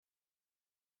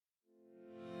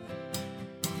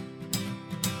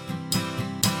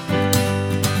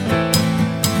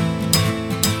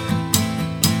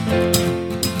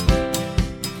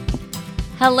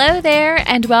Hello there,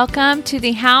 and welcome to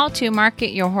the How to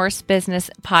Market Your Horse Business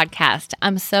podcast.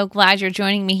 I'm so glad you're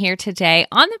joining me here today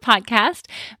on the podcast.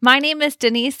 My name is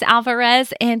Denise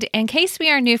Alvarez, and in case we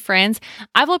are new friends,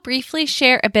 I will briefly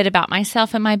share a bit about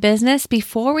myself and my business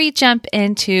before we jump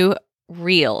into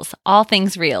Reels, all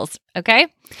things Reels, okay?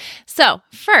 So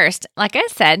first, like I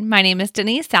said, my name is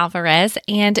Denise Alvarez,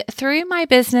 and through my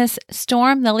business,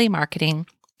 Storm Lily Marketing,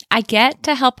 I get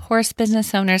to help horse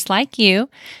business owners like you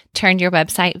turn your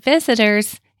website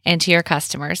visitors into your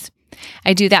customers.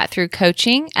 I do that through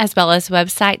coaching as well as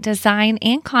website design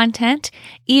and content,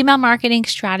 email marketing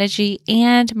strategy,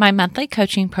 and my monthly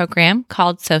coaching program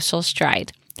called Social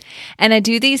Stride. And I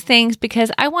do these things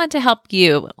because I want to help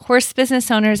you, horse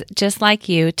business owners just like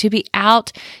you, to be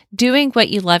out doing what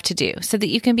you love to do so that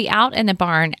you can be out in the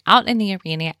barn, out in the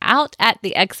arena, out at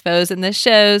the expos and the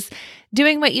shows,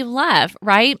 doing what you love,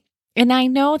 right? And I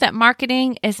know that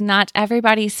marketing is not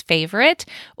everybody's favorite,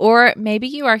 or maybe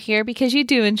you are here because you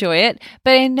do enjoy it,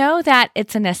 but I know that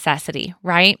it's a necessity,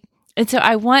 right? And so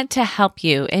I want to help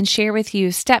you and share with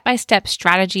you step-by-step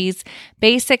strategies,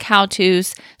 basic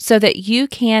how-tos, so that you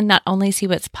can not only see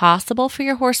what's possible for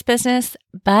your horse business,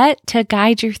 but to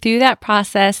guide you through that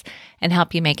process and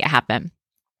help you make it happen.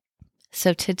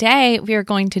 So today we are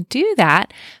going to do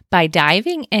that by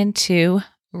diving into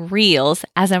Reels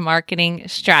as a marketing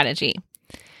strategy.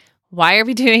 Why are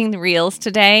we doing the Reels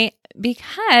today?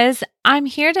 Because I'm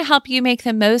here to help you make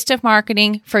the most of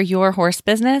marketing for your horse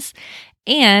business.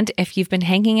 And if you've been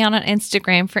hanging out on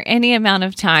Instagram for any amount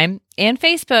of time, and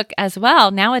Facebook as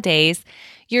well nowadays,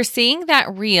 you're seeing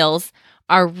that Reels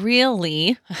are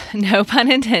really, no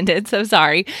pun intended, so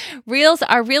sorry, Reels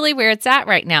are really where it's at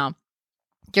right now.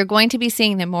 You're going to be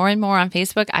seeing them more and more on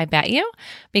Facebook, I bet you,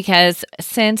 because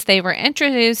since they were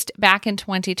introduced back in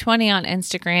 2020 on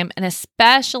Instagram, and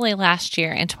especially last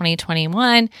year in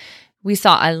 2021, we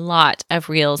saw a lot of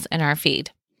Reels in our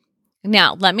feed.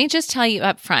 Now, let me just tell you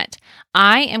up front,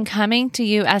 I am coming to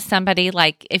you as somebody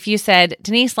like if you said,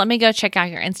 Denise, let me go check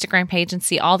out your Instagram page and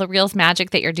see all the Reels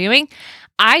magic that you're doing.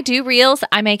 I do Reels.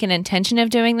 I make an intention of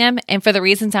doing them. And for the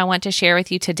reasons I want to share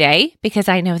with you today, because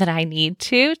I know that I need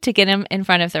to get them in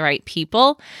front of the right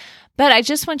people. But I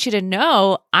just want you to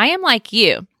know I am like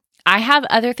you. I have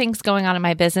other things going on in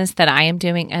my business that I am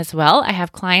doing as well. I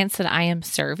have clients that I am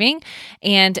serving,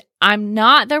 and I'm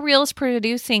not the Reels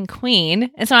producing queen,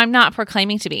 and so I'm not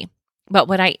proclaiming to be. But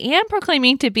what I am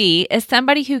proclaiming to be is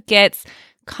somebody who gets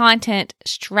content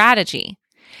strategy.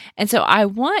 And so I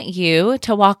want you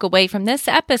to walk away from this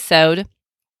episode,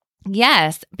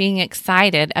 yes, being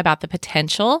excited about the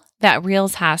potential that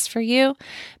Reels has for you,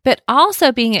 but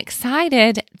also being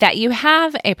excited that you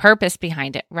have a purpose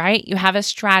behind it, right? You have a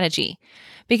strategy.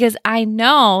 Because I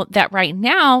know that right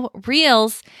now,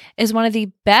 Reels is one of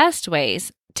the best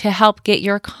ways to help get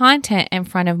your content in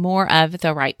front of more of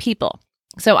the right people.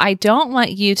 So I don't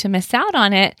want you to miss out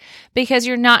on it because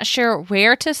you're not sure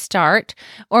where to start,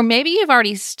 or maybe you've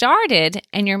already started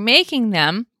and you're making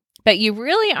them, but you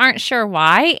really aren't sure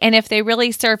why, and if they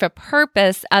really serve a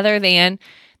purpose other than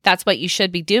that's what you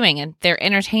should be doing and their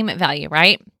entertainment value,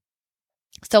 right?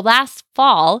 So last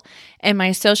fall in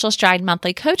my Social Stride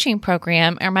monthly coaching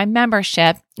program or my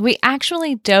membership, we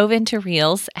actually dove into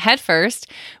Reels headfirst.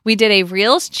 We did a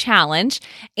Reels challenge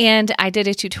and I did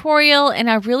a tutorial, and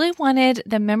I really wanted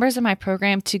the members of my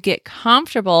program to get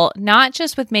comfortable, not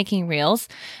just with making Reels,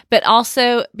 but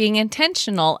also being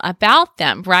intentional about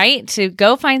them, right? To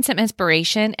go find some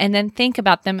inspiration and then think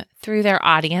about them through their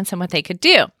audience and what they could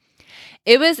do.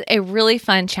 It was a really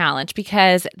fun challenge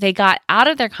because they got out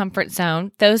of their comfort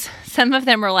zone. Some of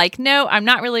them were like, no, I'm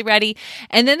not really ready.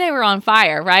 And then they were on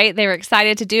fire, right? They were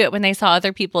excited to do it when they saw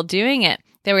other people doing it.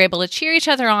 They were able to cheer each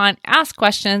other on, ask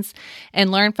questions,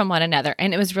 and learn from one another.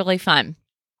 And it was really fun.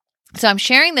 So I'm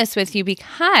sharing this with you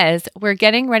because we're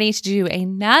getting ready to do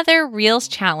another Reels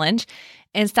challenge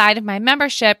inside of my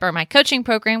membership or my coaching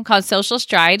program called Social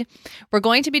Stride. We're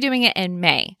going to be doing it in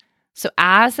May. So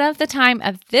as of the time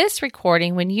of this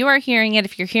recording, when you are hearing it,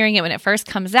 if you're hearing it when it first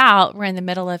comes out, we're in the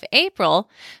middle of April.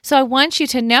 So I want you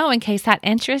to know in case that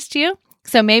interests you.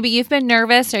 So maybe you've been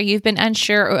nervous or you've been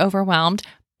unsure or overwhelmed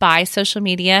by social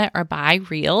media or by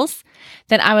Reels,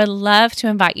 then I would love to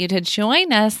invite you to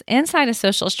join us inside of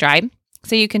Social Stride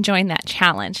so you can join that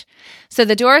challenge. So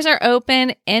the doors are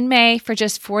open in May for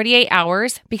just 48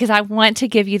 hours because I want to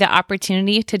give you the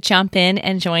opportunity to jump in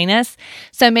and join us.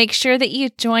 So make sure that you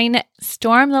join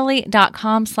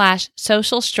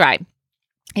stormlily.com/social stride.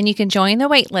 And you can join the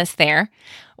wait list there.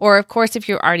 Or of course, if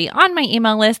you're already on my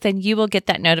email list, then you will get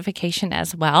that notification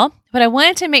as well But I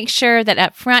wanted to make sure that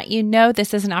up front, you know,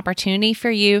 this is an opportunity for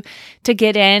you to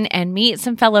get in and meet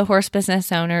some fellow horse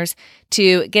business owners,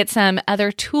 to get some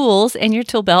other tools in your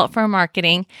tool belt for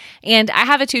marketing. And I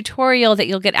have a tutorial that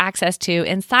you'll get access to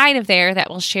inside of there that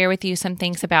will share with you some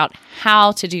things about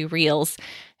how to do reels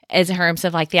in terms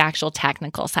of like the actual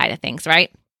technical side of things,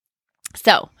 right?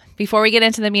 So before we get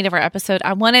into the meat of our episode,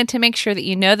 I wanted to make sure that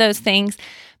you know those things.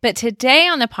 But today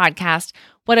on the podcast,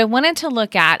 what I wanted to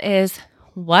look at is,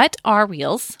 what are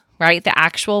reels, right? The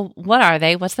actual, what are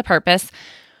they? What's the purpose?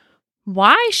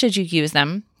 Why should you use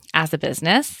them as a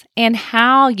business? And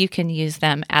how you can use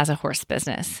them as a horse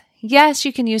business. Yes,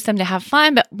 you can use them to have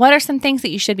fun, but what are some things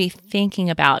that you should be thinking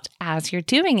about as you're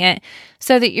doing it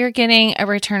so that you're getting a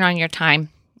return on your time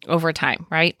over time,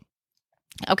 right?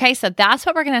 Okay, so that's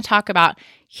what we're going to talk about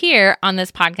here on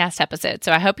this podcast episode.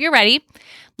 So I hope you're ready.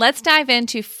 Let's dive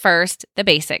into first the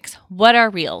basics. What are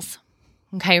reels?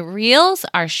 Okay, reels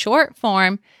are short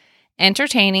form,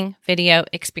 entertaining video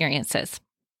experiences.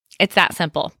 It's that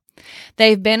simple.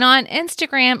 They've been on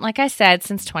Instagram, like I said,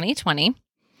 since 2020.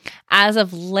 As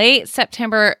of late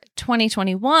September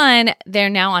 2021, they're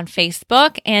now on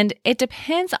Facebook, and it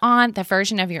depends on the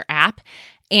version of your app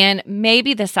and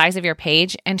maybe the size of your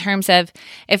page in terms of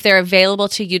if they're available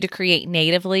to you to create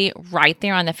natively right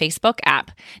there on the Facebook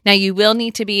app. Now, you will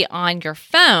need to be on your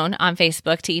phone on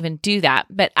Facebook to even do that,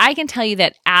 but I can tell you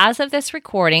that as of this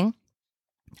recording,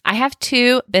 I have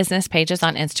 2 business pages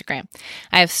on Instagram.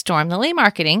 I have Storm Lily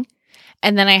Marketing,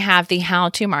 and then I have the How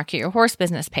to Market Your Horse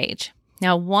business page.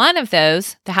 Now, one of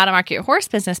those, the How to Market Your Horse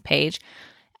business page,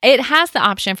 it has the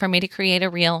option for me to create a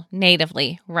reel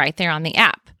natively right there on the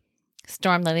app.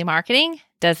 Storm Lily Marketing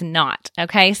does not.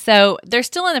 Okay, so they're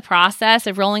still in the process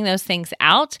of rolling those things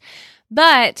out.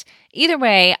 But either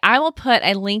way, I will put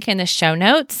a link in the show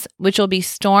notes, which will be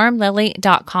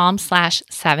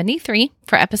stormlily.com/73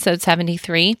 for episode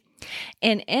 73.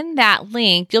 And in that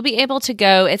link, you'll be able to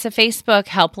go, it's a Facebook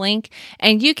help link,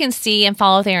 and you can see and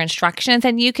follow their instructions,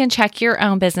 and you can check your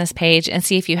own business page and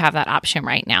see if you have that option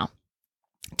right now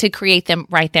to create them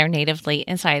right there natively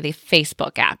inside of the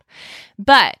Facebook app.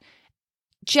 But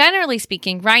generally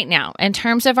speaking, right now, in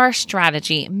terms of our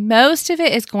strategy, most of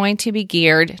it is going to be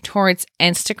geared towards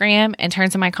Instagram in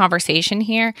terms of my conversation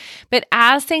here. But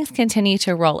as things continue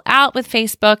to roll out with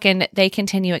Facebook and they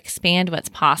continue to expand what's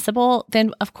possible,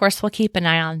 then of course we'll keep an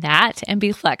eye on that and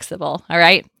be flexible. All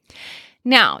right.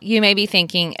 Now, you may be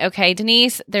thinking, okay,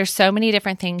 Denise, there's so many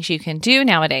different things you can do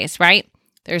nowadays, right?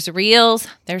 There's reels,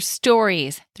 there's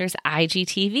stories, there's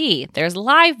IGTV, there's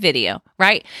live video,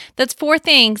 right? That's 4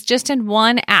 things just in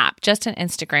one app, just in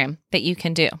Instagram, that you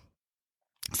can do.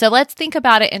 So let's think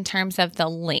about it in terms of the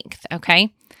length,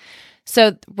 okay?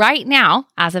 So right now,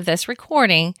 as of this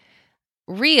recording,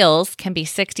 reels can be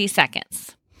 60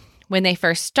 seconds. When they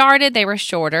first started, they were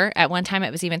shorter. At one time,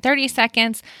 it was even 30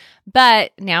 seconds,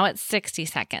 but now it's 60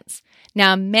 seconds.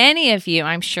 Now, many of you,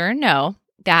 I'm sure, know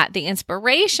that the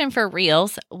inspiration for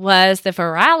reels was the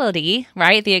virality,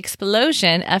 right? The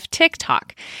explosion of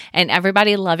TikTok and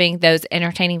everybody loving those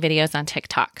entertaining videos on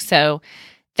TikTok. So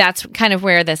that's kind of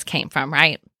where this came from,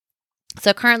 right?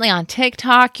 So currently on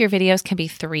TikTok, your videos can be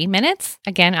 3 minutes,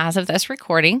 again, as of this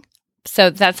recording.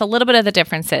 So that's a little bit of the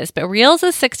differences, but reels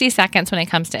is 60 seconds when it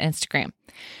comes to Instagram.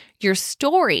 Your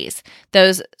stories,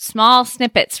 those small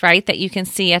snippets, right, that you can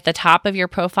see at the top of your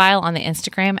profile on the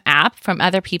Instagram app from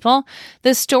other people,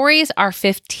 the stories are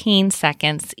 15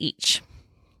 seconds each.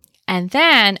 And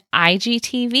then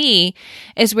IGTV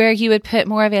is where you would put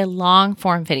more of a long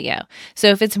form video. So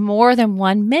if it's more than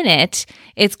 1 minute,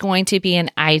 it's going to be an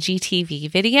IGTV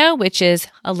video, which is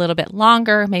a little bit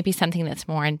longer, maybe something that's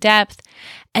more in depth.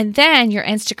 And then your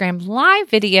Instagram live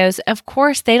videos, of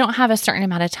course, they don't have a certain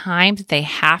amount of time that they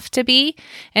have to be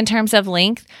in terms of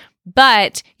length,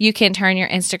 but you can turn your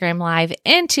Instagram live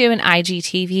into an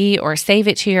IGTV or save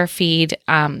it to your feed.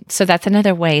 So that's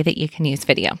another way that you can use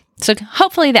video. So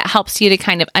hopefully that helps you to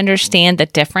kind of understand the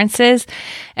differences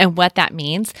and what that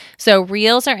means. So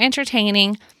reels are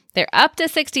entertaining. They're up to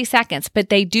 60 seconds, but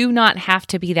they do not have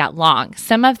to be that long.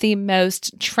 Some of the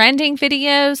most trending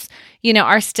videos,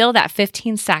 are still that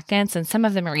 15 seconds, and some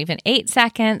of them are even 8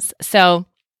 seconds. So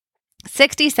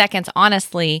 60 seconds,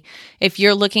 honestly, if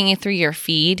you're looking through your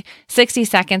feed, 60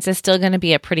 seconds is still going to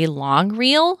be a pretty long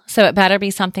reel. So it better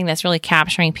be something that's really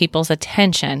capturing people's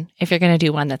attention if you're going to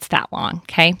do one that's that long,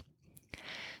 okay?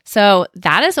 So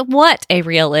that is what a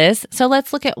reel is. So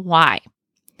let's look at why.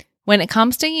 When it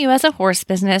comes to you as a horse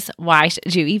business, why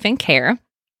should you even care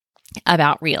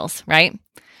about reels, right?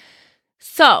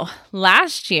 So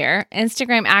last year,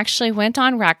 Instagram actually went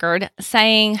on record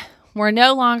saying we're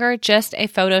no longer just a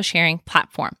photo sharing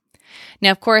platform.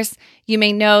 Now, of course, you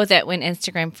may know that when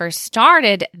Instagram first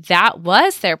started, that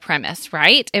was their premise,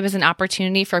 right? It was an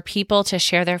opportunity for people to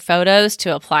share their photos,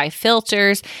 to apply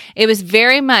filters. It was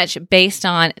very much based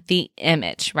on the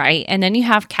image, right? And then you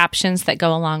have captions that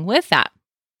go along with that.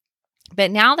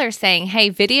 But now they're saying, hey,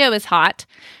 video is hot.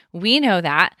 We know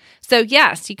that. So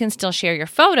yes, you can still share your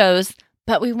photos,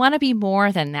 but we want to be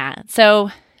more than that. So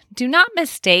do not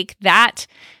mistake that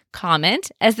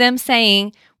comment as them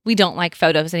saying we don't like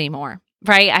photos anymore,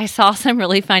 right? I saw some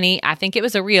really funny, I think it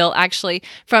was a reel actually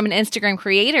from an Instagram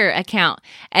creator account,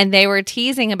 and they were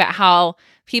teasing about how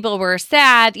people were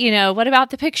sad, what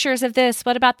about the pictures of this?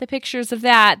 What about the pictures of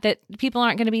that people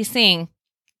aren't going to be seeing?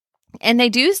 And they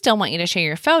do still want you to share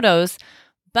your photos,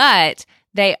 but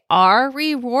they are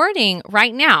rewarding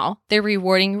right now. They're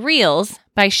rewarding reels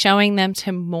by showing them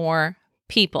to more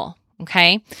people.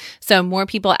 Okay. So more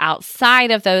people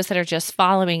outside of those that are just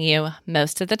following you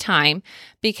most of the time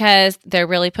because they're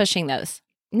really pushing those.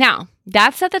 Now,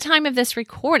 that's at the time of this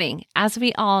recording. As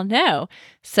we all know,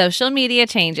 social media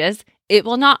changes. It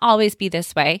will not always be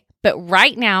this way, but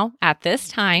right now at this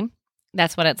time,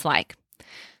 that's what it's like.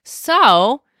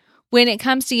 So when it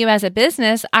comes to you as a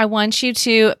business, I want you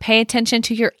to pay attention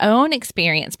to your own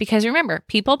experience because remember,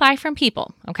 people buy from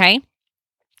people. Okay.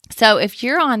 So if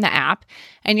you're on the app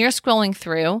and you're scrolling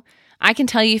through, I can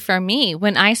tell you for me,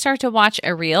 when I start to watch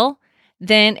a reel,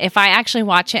 then if I actually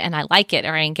watch it and I like it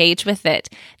or I engage with it,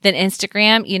 then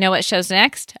Instagram, you know what shows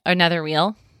next? Another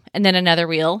reel and then another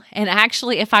reel. And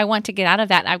actually, if I want to get out of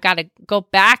that, I've got to go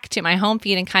back to my home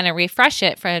feed and kind of refresh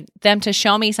it for them to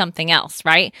show me something else,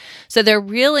 right? So they're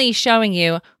really showing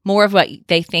you more of what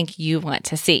they think you want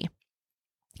to see.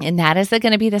 And that is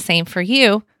going to be the same for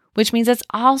you, which means it's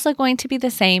also going to be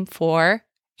the same for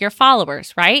your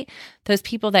followers, right? Those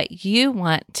people that you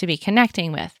want to be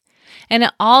connecting with. And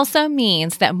it also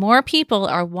means that more people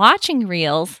are watching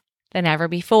reels than ever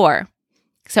before.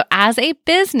 So as a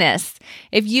business,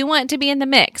 if you want to be in the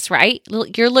mix, right?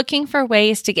 You're looking for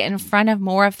ways to get in front of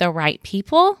more of the right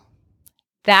people.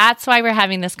 That's why we're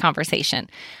having this conversation.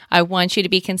 I want you to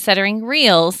be considering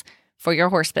reels for your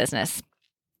horse business.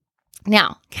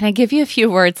 Now, can I give you a few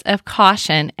words of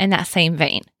caution in that same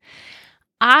vein?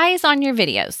 Eyes on your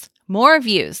videos, more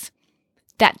views.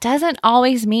 That doesn't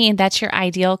always mean that's your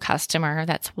ideal customer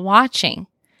that's watching.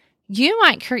 You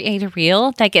might create a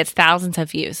reel that gets thousands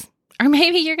of views, or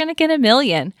maybe you're going to get 1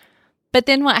 million. But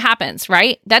then what happens,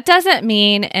 right? That doesn't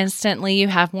mean instantly you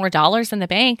have more dollars in the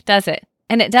bank, does it?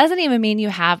 And it doesn't even mean you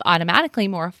have automatically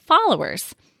more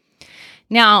followers.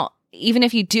 Now, even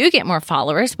if you do get more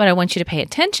followers, what I want you to pay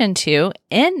attention to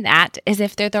in that is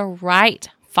if they're the right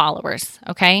followers,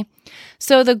 okay?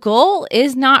 So the goal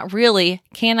is not really,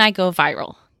 can I go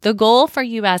viral? The goal for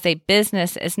you as a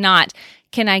business is not,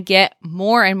 can I get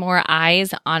more and more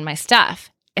eyes on my stuff?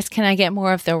 It's, can I get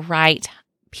more of the right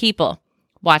people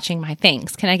watching my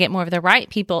things? Can I get more of the right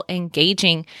people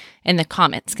engaging in the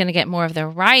comments? Can I get more of the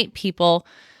right people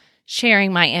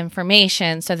sharing my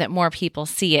information so that more people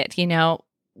see it?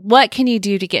 What can you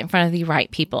do to get in front of the right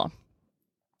people?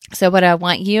 So what I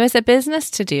want you as a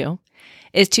business to do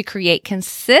is to create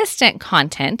consistent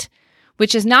content,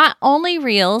 which is not only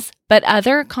reels, but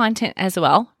other content as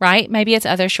well, right? Maybe it's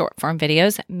other short form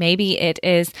videos. Maybe it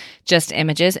is just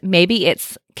images. Maybe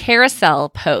it's carousel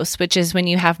posts, which is when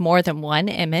you have more than one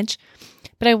image.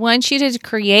 But I want you to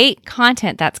create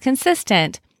content that's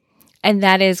consistent and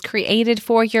that is created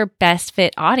for your best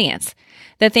fit audience.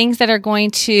 The things that are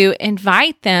going to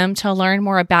invite them to learn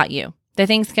more about you. The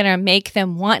things going to make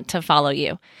them want to follow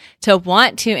you, to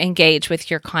want to engage with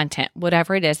your content,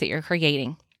 whatever it is that you're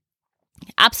creating.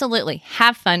 Absolutely.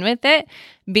 Have fun with it.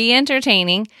 Be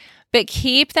entertaining, but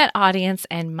keep that audience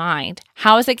in mind.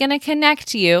 How is it going to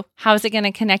connect you? How is it going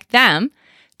to connect them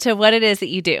to what it is that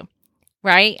you do,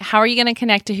 right? How are you going to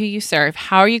connect to who you serve?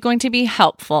 How are you going to be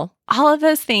helpful? All of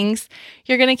those things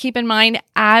you're going to keep in mind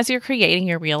as you're creating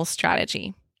your Reels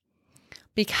strategy.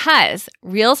 Because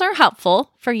Reels are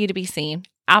helpful for you to be seen,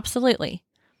 absolutely.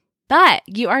 But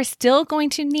you are still going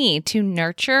to need to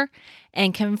nurture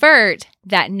and convert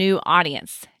that new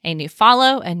audience. A new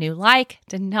follow, a new like,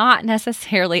 do not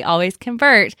necessarily always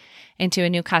convert into a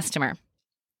new customer.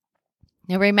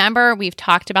 Now remember, we've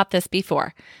talked about this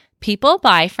before. People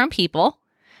buy from people.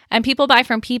 And people buy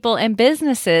from people and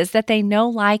businesses that they know,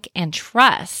 like, and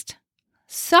trust.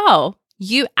 So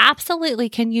you absolutely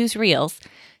can use Reels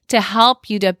to help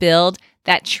you to build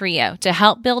that trio, to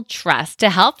help build trust, to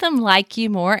help them like you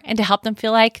more, and to help them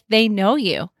feel like they know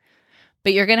you.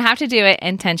 But you're going to have to do it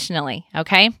intentionally,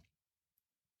 okay?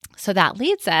 So that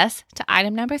leads us to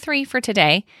item number 3 for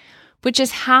today, which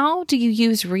is how do you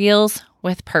use Reels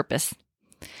with purpose?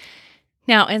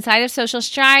 Now, inside of Social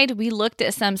Stride, we looked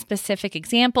at some specific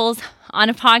examples. On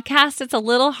a podcast, it's a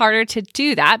little harder to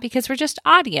do that because we're just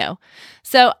audio.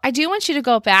 So I do want you to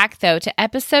go back, though, to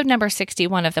episode number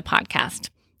 61 of the podcast.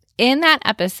 In that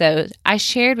episode, I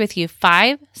shared with you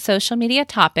 5 social media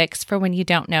topics for when you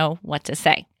don't know what to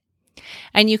say.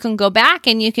 And you can go back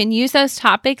and you can use those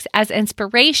topics as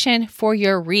inspiration for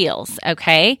your reels,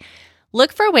 okay?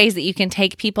 Look for ways that you can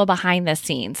take people behind the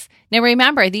scenes. Now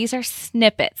remember, these are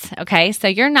snippets, okay? So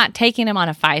you're not taking them on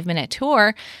a 5-minute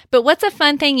tour, but what's a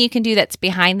fun thing you can do that's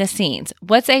behind the scenes?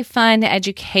 What's a fun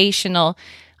educational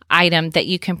item that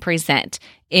you can present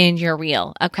in your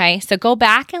reel, okay? So go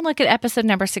back and look at episode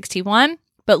number 61,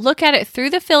 but look at it through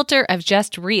the filter of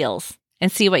just reels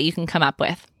and see what you can come up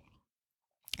with.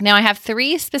 Now I have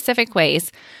 3 specific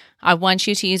ways I want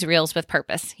you to use reels with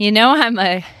purpose. You know, I'm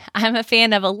a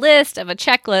fan of a list, of a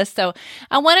checklist, so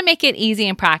I want to make it easy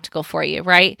and practical for you,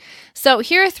 right? So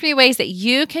here are 3 ways that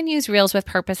you can use reels with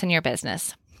purpose in your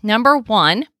business. Number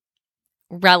 1,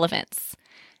 relevance.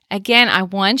 Again, I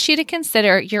want you to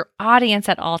consider your audience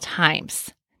at all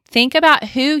times. Think about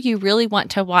who you really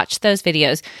want to watch those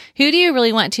videos. Who do you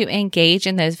really want to engage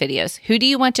in those videos? Who do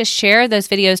you want to share those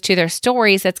videos to their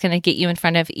stories that's going to get you in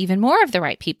front of even more of the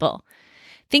right people?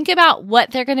 Think about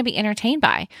what they're going to be entertained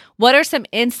by. What are some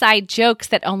inside jokes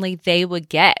that only they would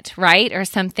get, right? Or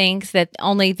some things that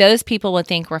only those people would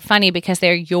think were funny because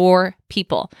they're your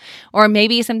people. Or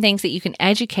maybe some things that you can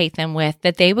educate them with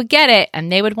that they would get it and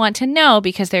they would want to know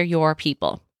because they're your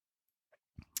people.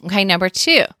 Okay, number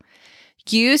 2.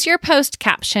 Use your post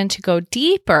caption to go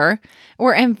deeper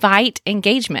or invite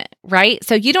engagement, right?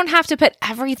 So you don't have to put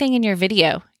everything in your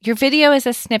video. Your video is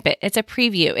a snippet. It's a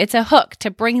preview. It's a hook to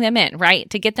bring them in, right?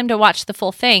 To get them to watch the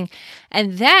full thing.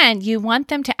 And then you want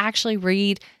them to actually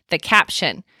read the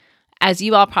caption. As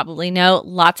you all probably know,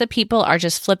 lots of people are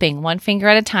just flipping one finger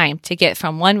at a time to get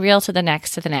from one reel to the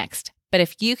next to the next. But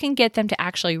if you can get them to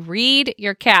actually read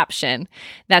your caption,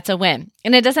 that's a win.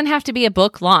 And it doesn't have to be a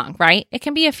book long, right? It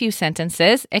can be a few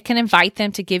sentences. It can invite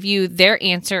them to give you their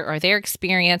answer or their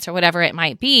experience or whatever it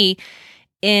might be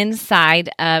inside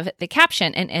of the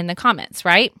caption and in the comments,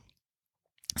 right?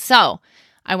 So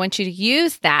I want you to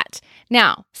use that.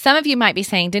 Now, some of you might be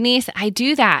saying, Denise, I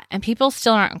do that and people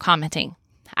still aren't commenting.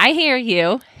 I hear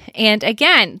you. And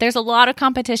again, there's a lot of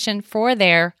competition for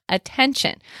their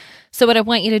attention. So what I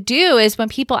want you to do is when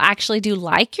people actually do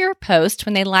like your post,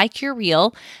 when they like your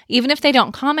reel, even if they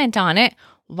don't comment on it,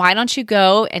 why don't you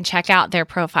go and check out their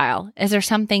profile? Is there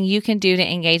something you can do to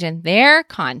engage in their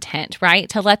content, right?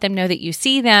 To let them know that you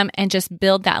see them and just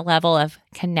build that level of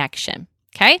connection,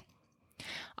 okay?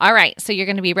 All right, so you're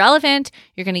going to be relevant,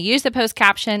 you're going to use the post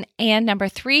caption, and number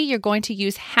 3, you're going to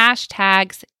use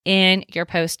hashtags in your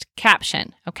post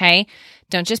caption, okay?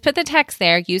 Don't just put the text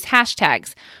there, use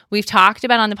hashtags. We've talked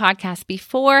about on the podcast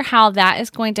before how that is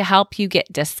going to help you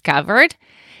get discovered,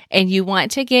 and you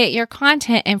want to get your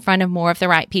content in front of more of the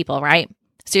right people, right?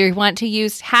 So you want to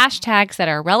use hashtags that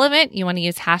are relevant. You want to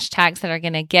use hashtags that are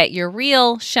going to get your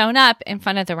reel shown up in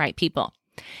front of the right people.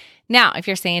 Now, if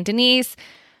you're saying, Denise,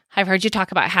 I've heard you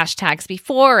talk about hashtags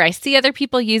before. I see other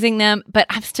people using them, but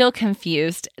I'm still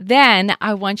confused. Then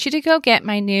I want you to go get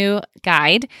my new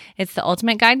guide. It's the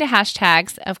Ultimate Guide to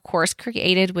Hashtags, of course,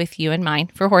 created with you in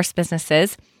mind for horse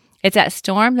businesses. It's at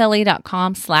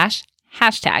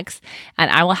stormlily.com/hashtags,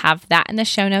 and I will have that in the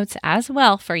show notes as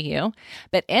well for you.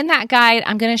 But in that guide,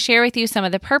 I'm going to share with you some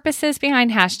of the purposes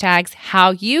behind hashtags,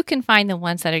 how you can find the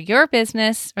ones that are your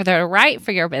business or that are right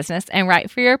for your business and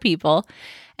right for your people.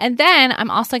 And then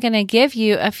I'm also going to give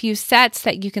you a few sets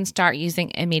that you can start using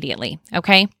immediately,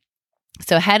 okay?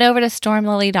 So head over to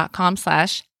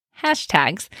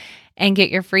stormlily.com/hashtags and get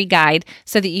your free guide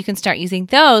so that you can start using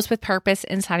those with purpose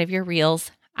inside of your reels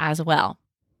as well.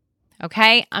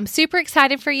 Okay, I'm super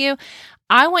excited for you.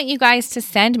 I want you guys to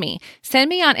send me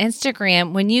on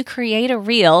Instagram when you create a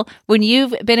reel, when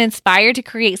you've been inspired to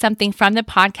create something from the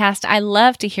podcast. I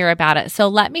love to hear about it. So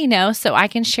let me know so I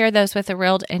can share those with the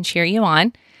world and cheer you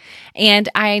on. And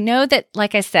I know that,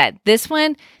 like I said, this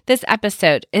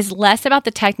episode is less about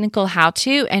the technical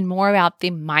how-to and more about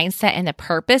the mindset and the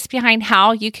purpose behind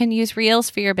how you can use reels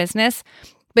for your business.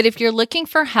 But if you're looking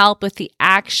for help with the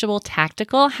actual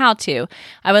tactical how-to,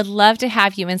 I would love to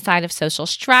have you inside of Social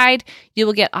Stride. You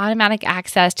will get automatic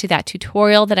access to that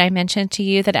tutorial that I mentioned to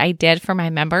you that I did for my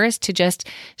members to just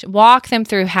walk them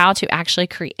through how to actually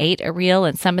create a reel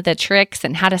and some of the tricks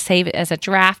and how to save it as a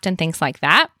draft and things like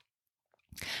that.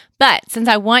 But since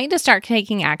I want you to start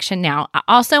taking action now, I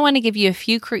also want to give you a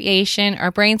few creation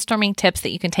or brainstorming tips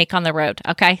that you can take on the road,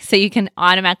 okay? So you can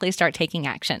automatically start taking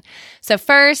action. So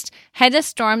first, head to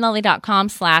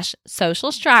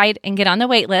stormlily.com/socialstride and get on the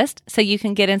wait list so you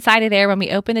can get inside of there when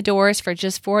we open the doors for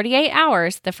just 48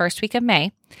 hours the first week of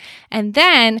May. And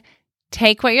then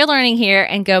take what you're learning here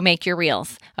and go make your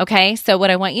reels, okay? So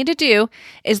what I want you to do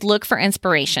is look for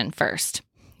inspiration first.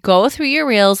 Go through your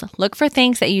reels, look for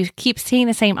things that you keep seeing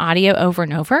the same audio over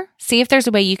and over. See if there's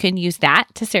a way you can use that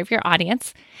to serve your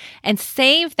audience and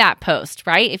save that post,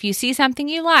 right? If you see something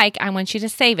you like, I want you to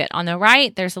save it. On the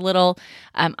right, there's a little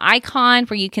icon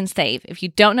where you can save. If you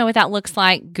don't know what that looks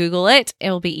like, Google it.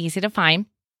 It will be easy to find.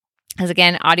 As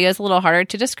again, audio is a little harder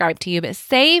to describe to you, but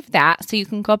save that so you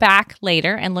can go back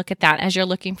later and look at that as you're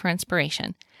looking for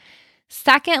inspiration.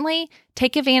 Secondly,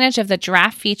 take advantage of the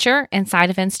draft feature inside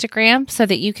of Instagram so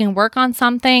that you can work on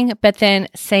something, but then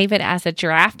save it as a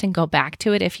draft and go back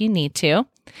to it if you need to.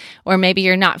 Or maybe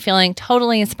you're not feeling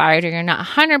totally inspired or you're not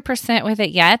 100% with it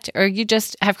yet, or you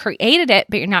just have created it,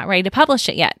 but you're not ready to publish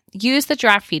it yet. Use the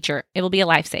draft feature. It will be a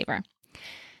lifesaver.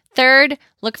 Third,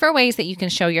 look for ways that you can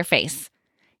show your face.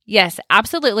 Yes,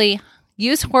 absolutely.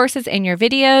 Use horses in your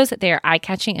videos. They are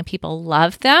eye-catching and people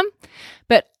love them.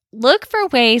 But look for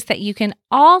ways that you can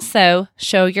also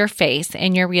show your face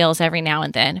in your reels every now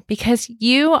and then because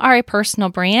you are a personal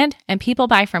brand and people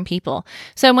buy from people.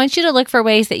 So I want you to look for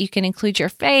ways that you can include your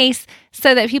face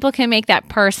so that people can make that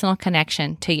personal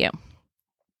connection to you.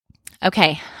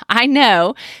 Okay, I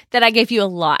know that I gave you a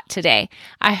lot today.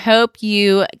 I hope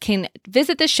you can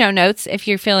visit the show notes if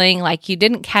you're feeling like you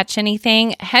didn't catch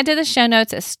anything. Head to the show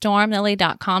notes at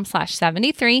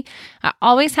stormlily.com/73. I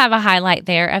always have a highlight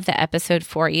there of the episode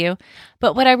for you.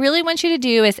 But what I really want you to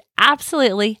do is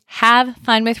absolutely have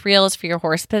fun with reels for your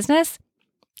horse business.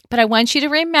 But I want you to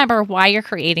remember why you're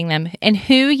creating them and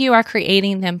who you are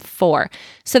creating them for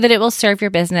so that it will serve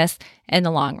your business in the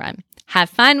long run. Have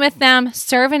fun with them,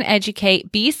 serve and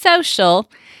educate, be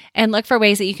social, and look for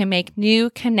ways that you can make new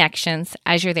connections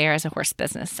as you're there as a horse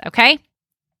business, okay?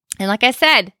 And like I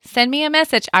said, send me a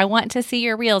message. I want to see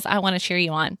your reels. I want to cheer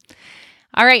you on.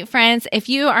 All right, friends, if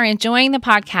you are enjoying the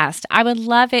podcast, I would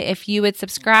love it if you would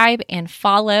subscribe and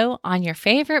follow on your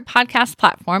favorite podcast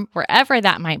platform, wherever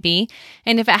that might be.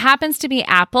 And if it happens to be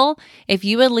Apple, if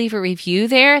you would leave a review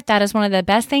there, that is one of the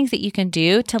best things that you can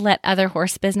do to let other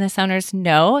horse business owners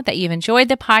know that you've enjoyed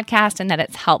the podcast and that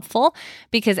it's helpful.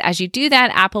 Because as you do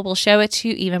that, Apple will show it to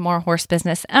even more horse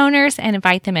business owners and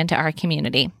invite them into our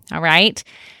community. All right.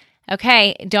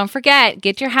 Okay, don't forget,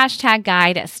 get your hashtag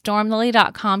guide at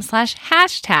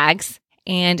stormlily.com/hashtags,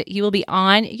 and you will be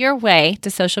on your way to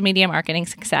social media marketing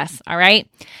success. All right.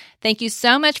 Thank you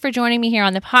so much for joining me here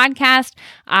on the podcast.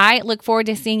 I look forward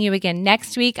to seeing you again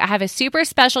next week. I have a super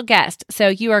special guest, so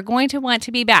you are going to want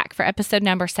to be back for episode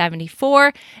number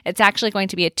 74. It's actually going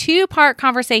to be a 2-part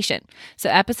conversation. So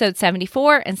episode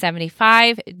 74 and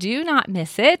 75, do not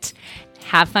miss it.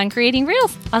 Have fun creating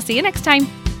reels. I'll see you next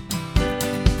time.